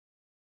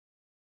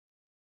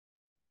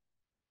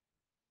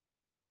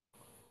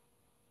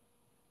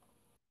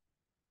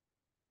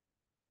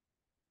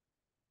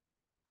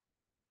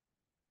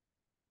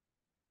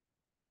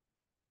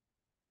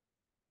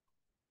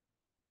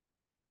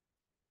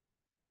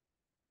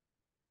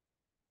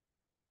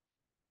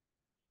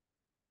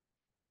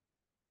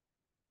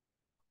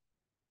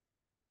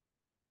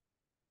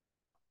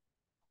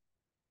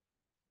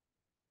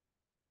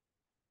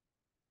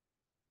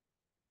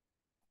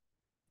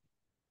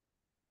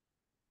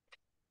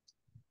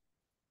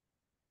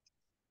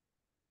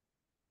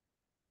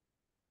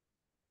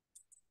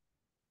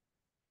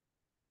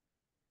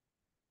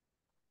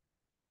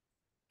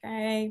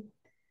Okay.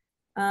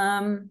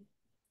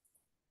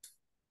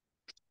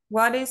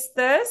 What is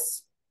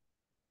this?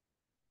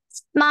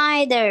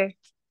 Spider.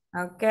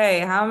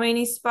 Okay, how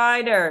many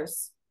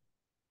spiders?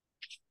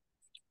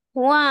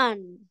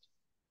 1,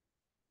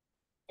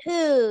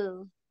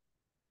 2,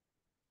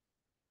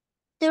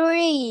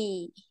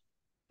 3.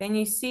 Can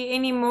you see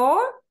any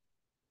more?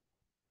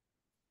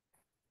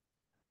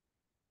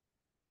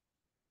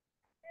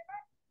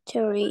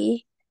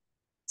 3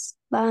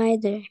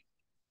 spider.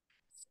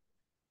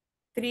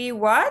 3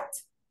 what?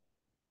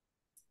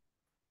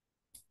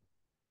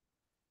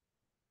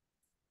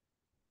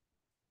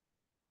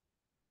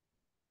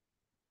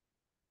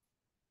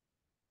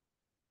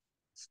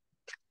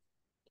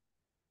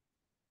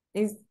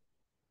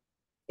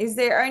 Is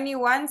there only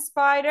one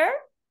spider?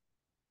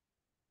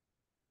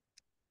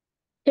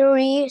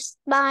 3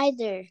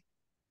 spider.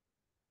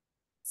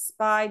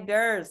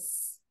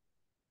 Spiders.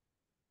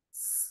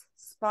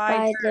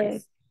 Spider.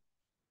 Spiders.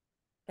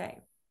 Okay.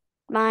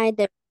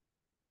 Spider.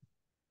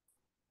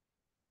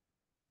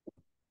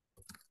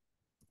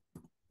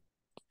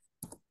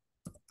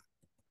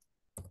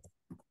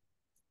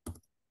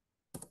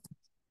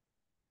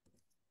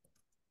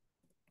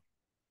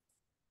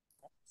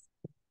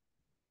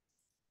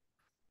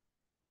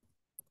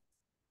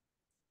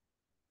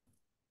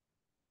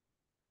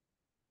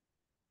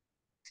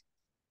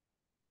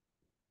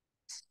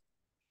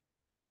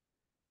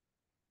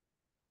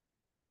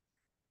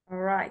 All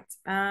right.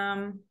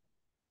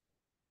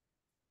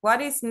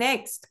 What is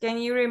next? Can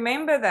you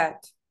remember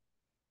that?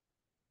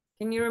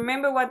 Can you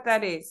remember what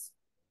that is?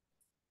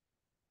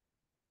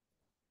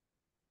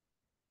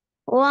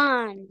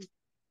 1.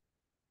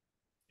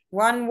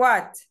 1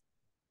 what?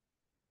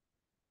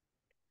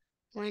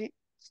 1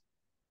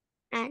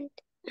 and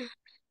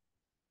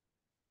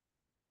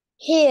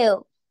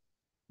hill.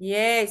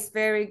 Yes,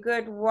 very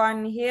good.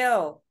 1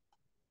 hill.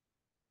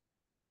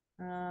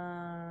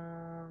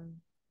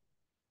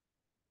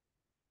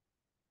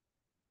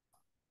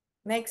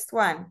 Next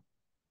one.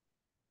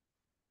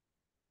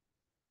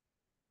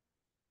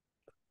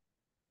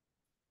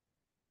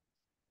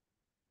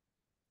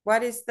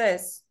 What is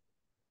this?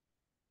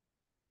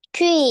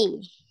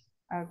 Tree.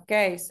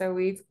 Okay, so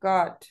we've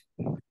got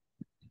 1,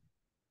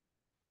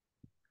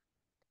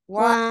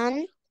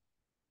 1,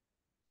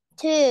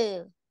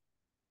 2,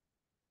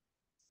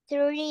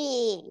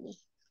 3,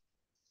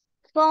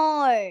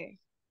 4,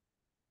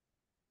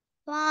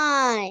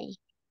 5,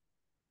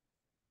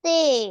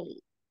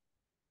 6,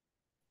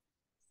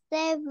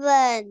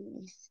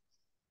 7,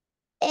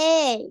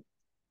 8.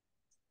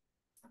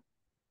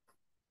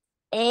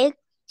 8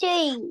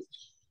 tree.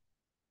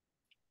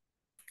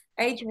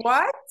 8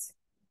 what?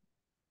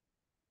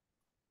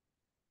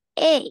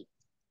 8.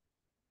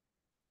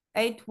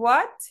 8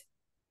 what?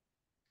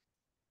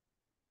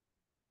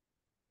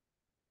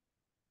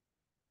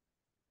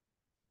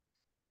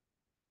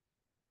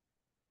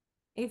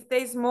 If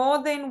there's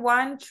more than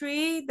 1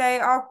 tree, they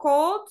are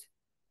called?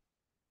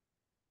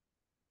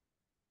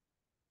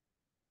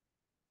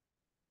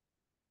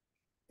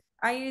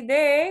 Are you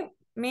there,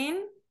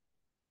 Min?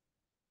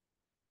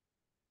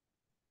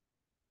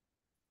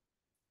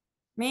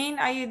 Min,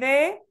 are you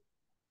there?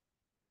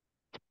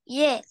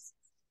 Yes.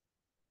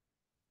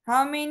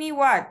 How many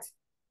what?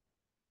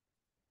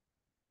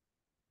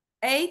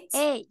 8?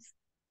 8.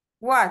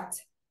 What?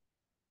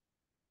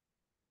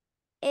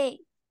 8.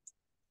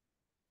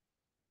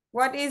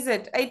 What is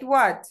it? 8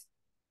 what?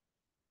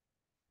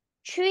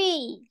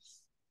 Tree.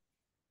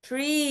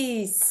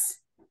 Trees.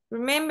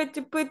 Remember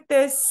to put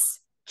this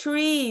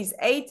trees.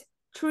 8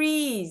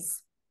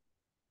 trees.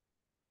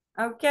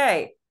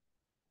 Okay.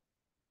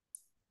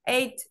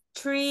 8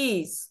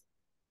 trees.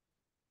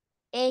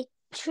 8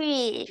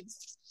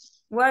 trees.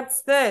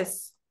 What's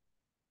this?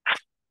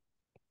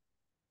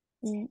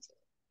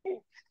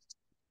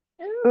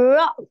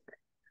 Rock.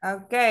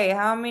 Okay,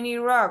 how many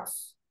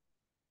rocks?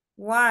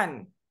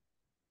 1.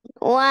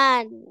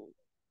 1,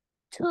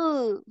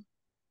 2,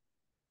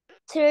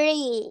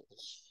 3,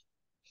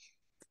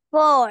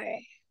 4,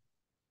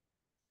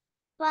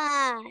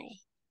 5,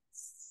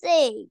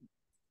 6.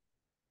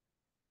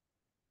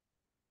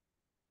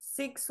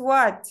 6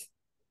 what?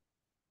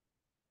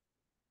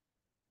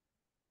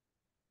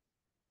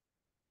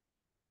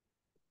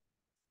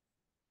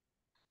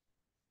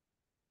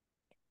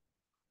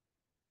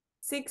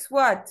 6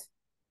 what?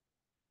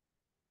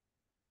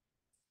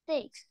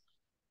 6.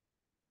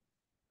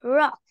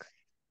 Rock.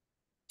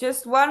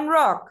 Just 1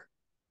 rock.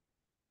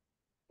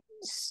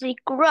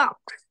 6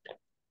 rocks.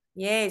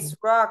 Yes,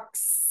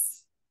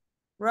 rocks.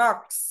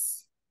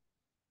 Rocks.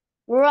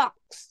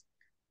 Rocks.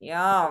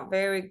 Yeah,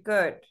 very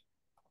good.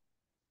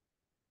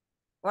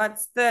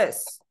 What's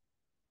this?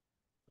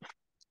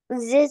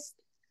 This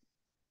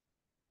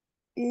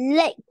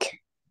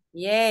lake.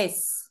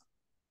 Yes.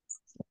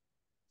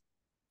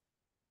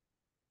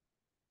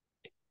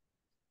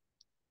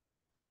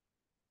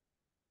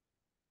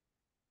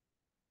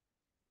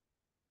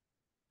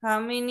 How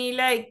many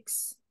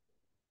lakes?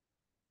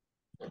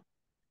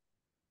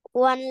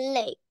 1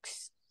 lake.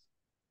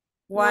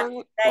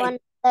 1 One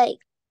lake. lake.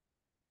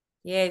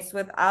 Yes,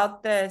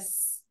 without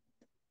this.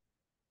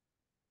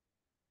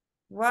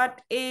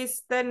 What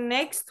is the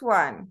next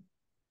one?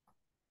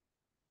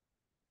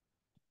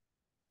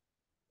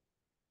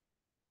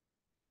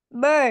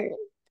 Bird.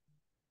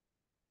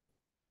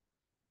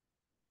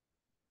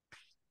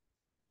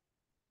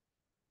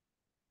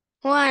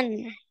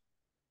 One,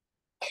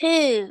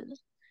 two.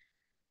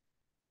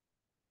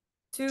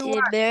 Two Two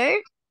what?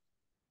 birds.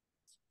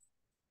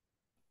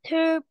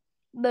 Two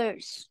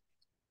birds.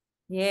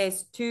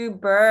 Yes, two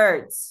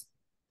birds.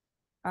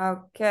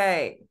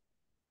 Okay.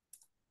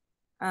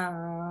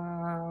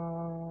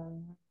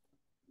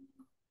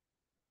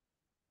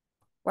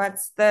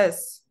 What's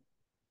this?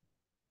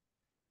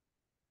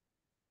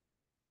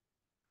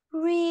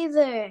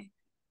 River.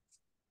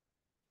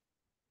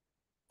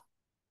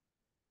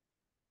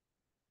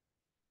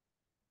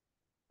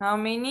 How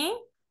many?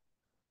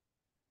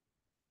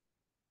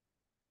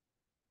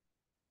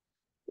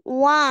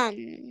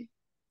 One.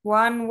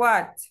 One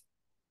what?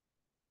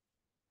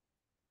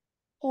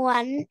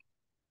 One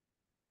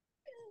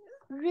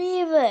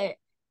river.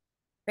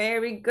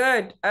 Very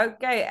good.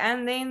 Okay,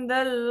 and then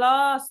the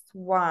last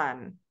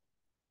one.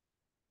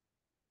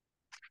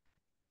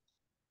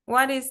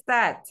 What is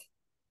that?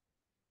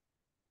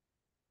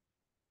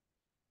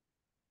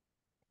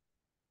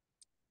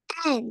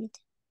 And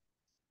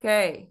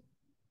Okay.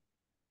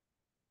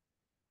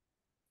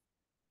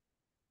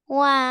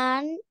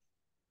 one,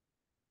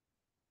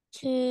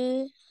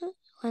 two,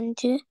 one,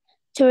 two,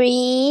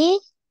 three,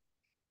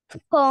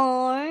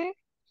 4,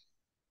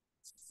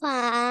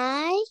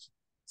 5,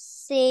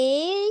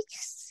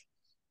 6,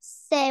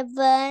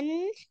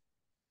 7,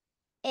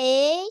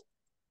 8,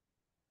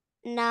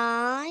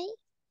 9,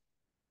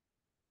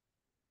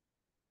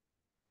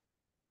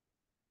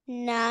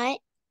 9,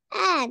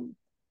 and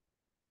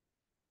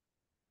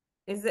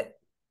Is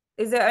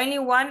there only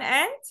one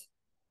ant?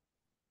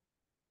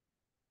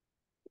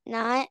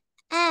 9,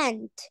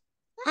 and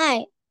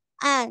I,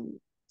 and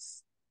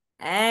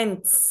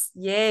Ants.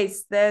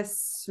 Yes,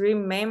 this.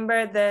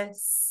 Remember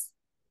this.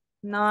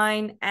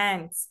 9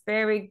 ants.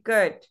 Very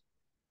good.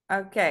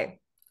 Okay.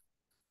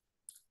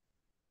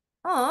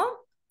 Oh,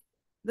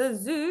 the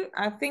zoo.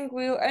 I think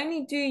we'll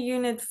only do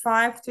unit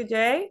 5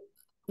 today.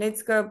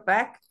 Let's go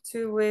back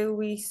to where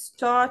we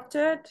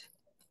started.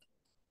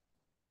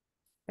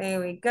 There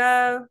we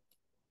go.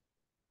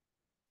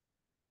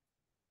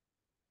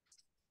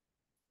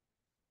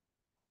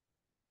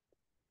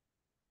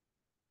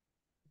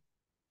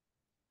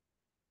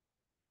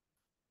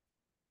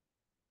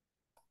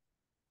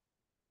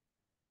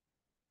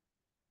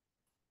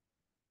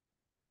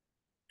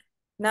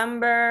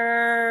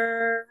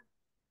 Number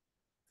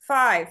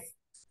 5.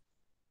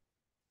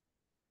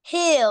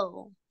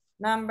 hill,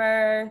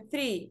 Number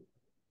 3.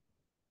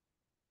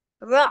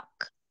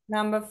 rock,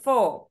 Number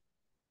 4.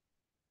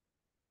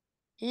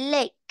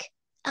 lake,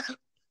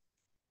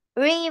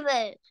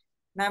 river,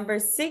 Number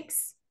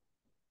 6.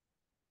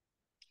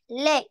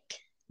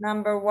 lake,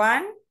 Number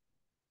 1.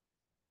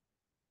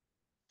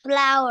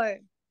 flower,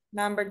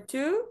 Number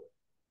 2.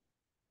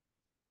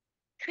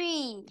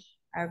 tree,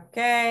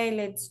 Okay,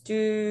 let's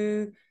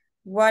do,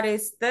 what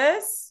is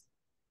this?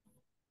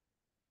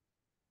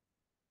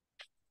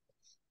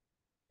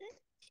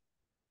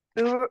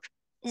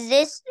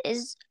 this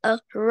is a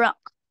rock.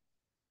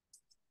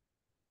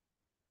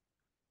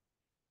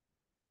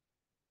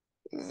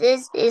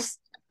 This is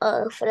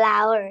a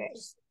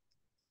flowers.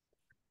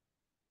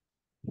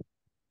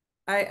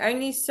 I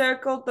only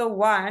circled the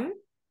 1.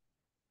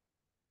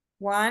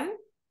 1.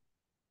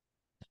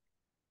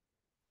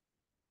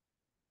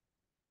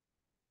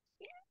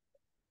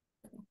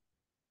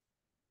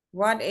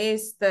 What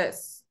is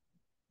this?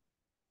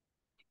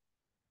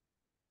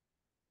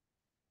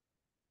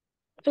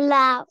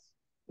 Flower.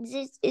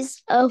 This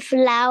is a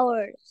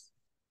flowers.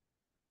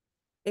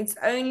 It's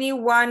only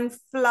one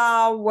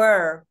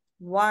flower.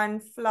 One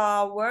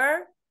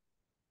flower.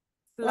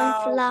 One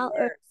flower.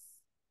 Flowers.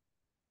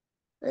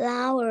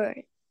 Flower.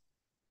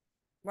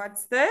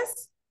 What's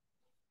this?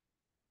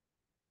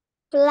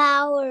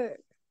 Flower.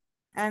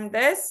 And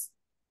this?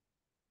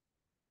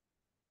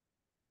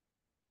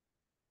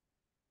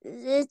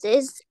 This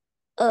is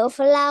a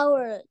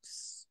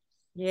flowers.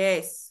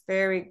 Yes,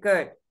 very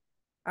good.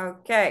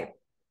 Okay.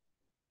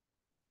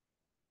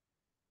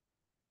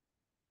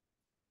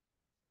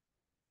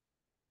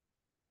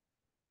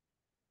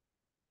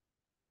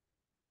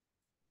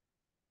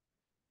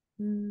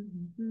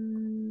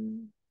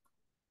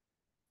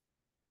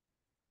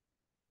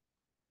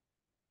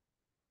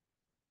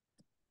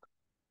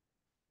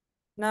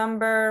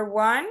 Number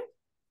 1.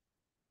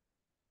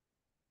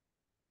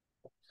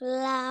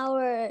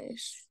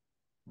 Flowers.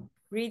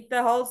 Read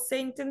the whole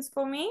sentence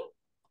for me.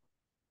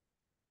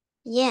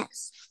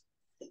 Yes.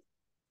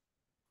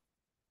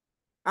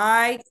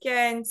 I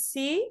can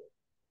see.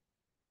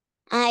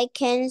 I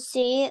can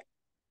see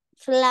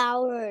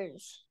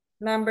flowers.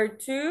 Number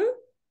 2.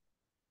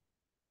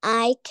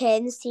 I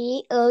can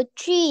see a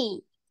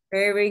tree.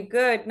 Very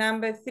good.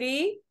 Number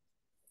 3.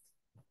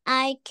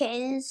 I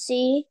can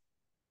see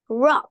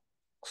rock.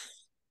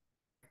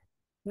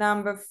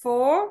 Number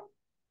 4.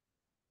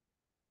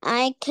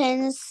 I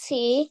can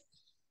see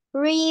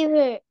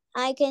river.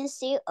 I can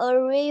see a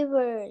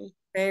river.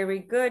 Very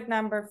good.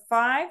 Number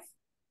 5.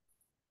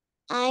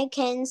 I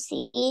can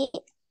see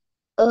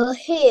a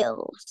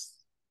hill.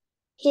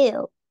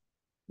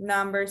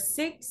 Number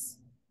 6.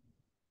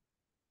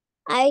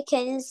 I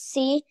can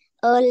see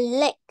a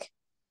lake.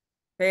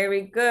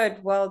 Very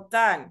good. Well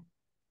done.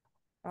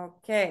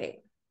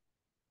 Okay.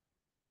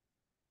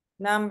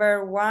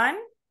 Number 1.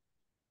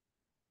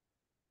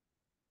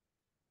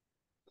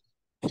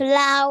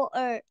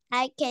 Flower.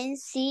 I can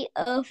see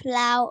a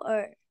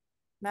flower.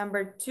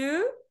 Number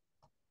 2.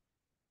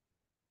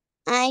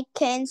 I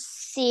can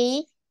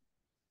see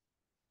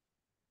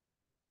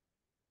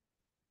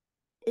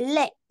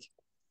lake.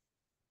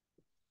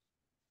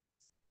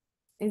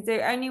 Is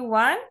there only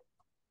one?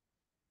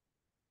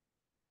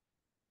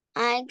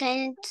 I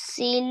can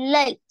see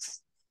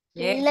lakes.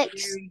 Yes,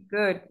 Lakes. very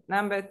good.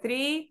 Number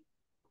 3.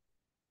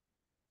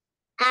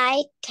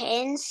 I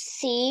can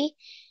see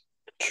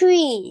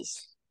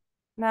trees.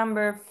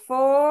 Number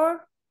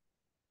 4.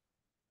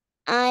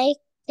 I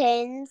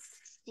can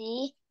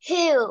see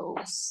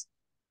hills.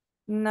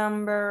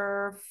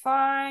 Number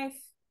 5.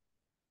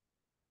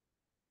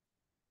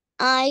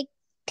 I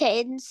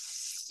can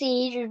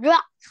see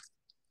rock.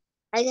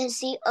 I can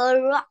see a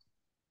rock.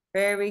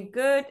 Very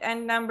good.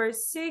 And number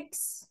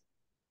 6.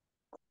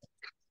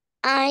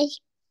 I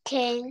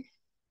can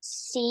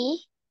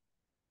see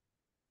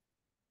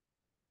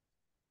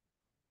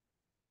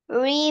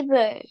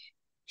rivers.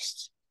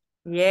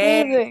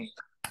 Yes, River.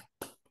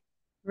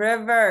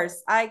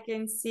 rivers. I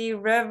can see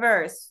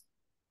rivers.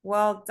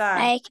 Well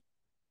done.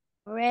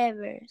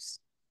 Rivers.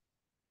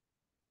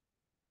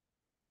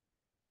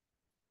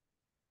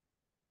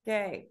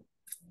 Okay.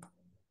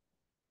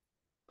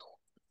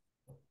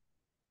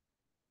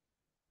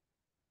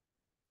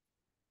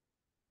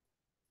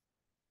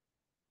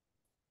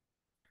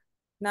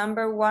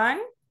 Number 1.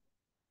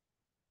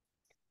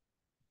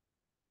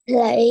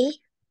 Play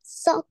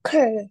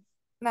soccer.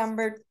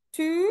 Number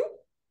 2.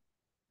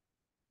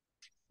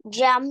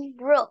 Jump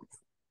rope.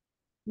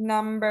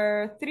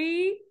 Number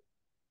 3.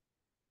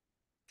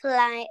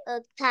 Fly a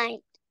kite.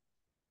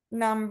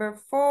 Number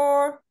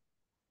 4.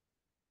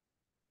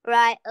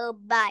 Ride a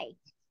bike.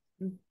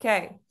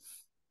 Okay.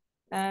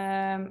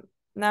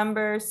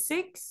 Number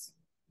 6.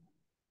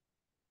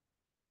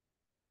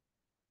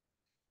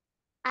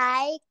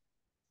 I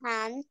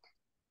can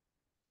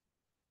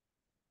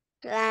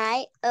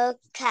fly a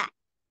kite.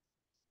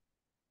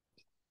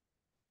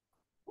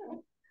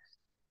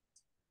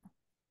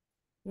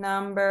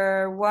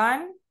 Number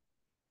 1.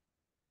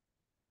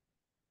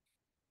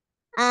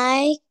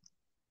 I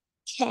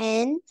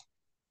can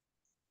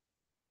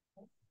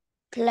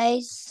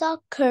play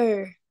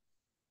soccer.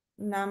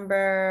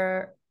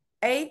 Number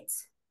 8.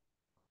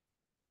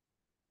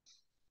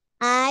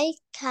 I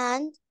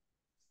can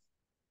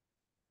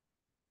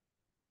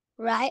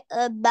ride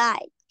a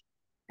bike.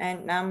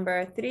 And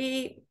number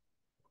 3.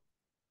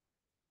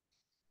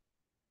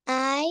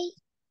 I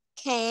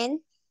can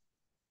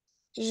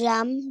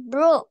jump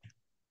rope.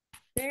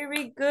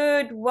 Very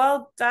good.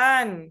 Well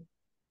done.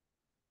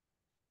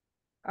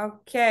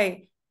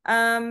 Okay.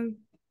 Min,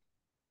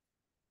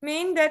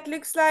 that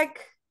looks like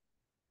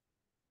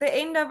the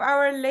end of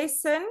our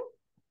lesson.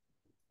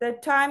 The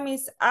time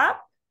is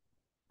up.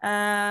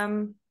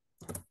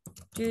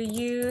 Do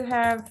you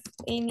have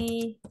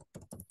any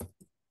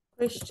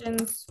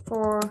questions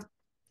for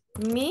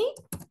me?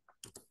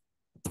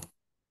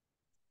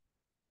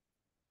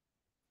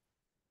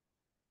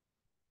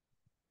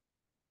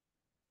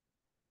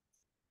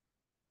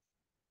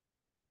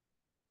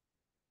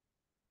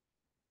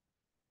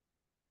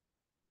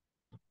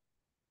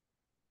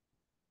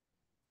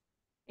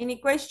 Any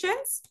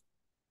questions?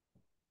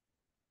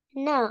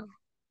 No.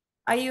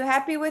 Are you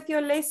happy with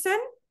your lesson?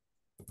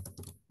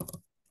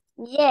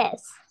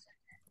 Yes.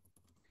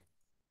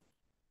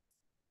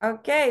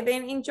 Okay,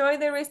 then enjoy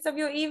the rest of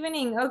your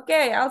evening.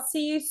 Okay, I'll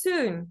see you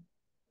soon.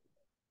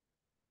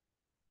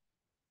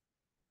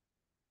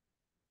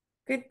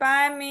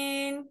 Goodbye,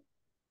 Min.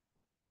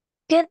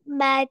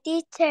 Goodbye,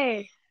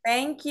 teacher.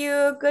 Thank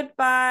you.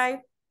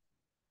 Goodbye.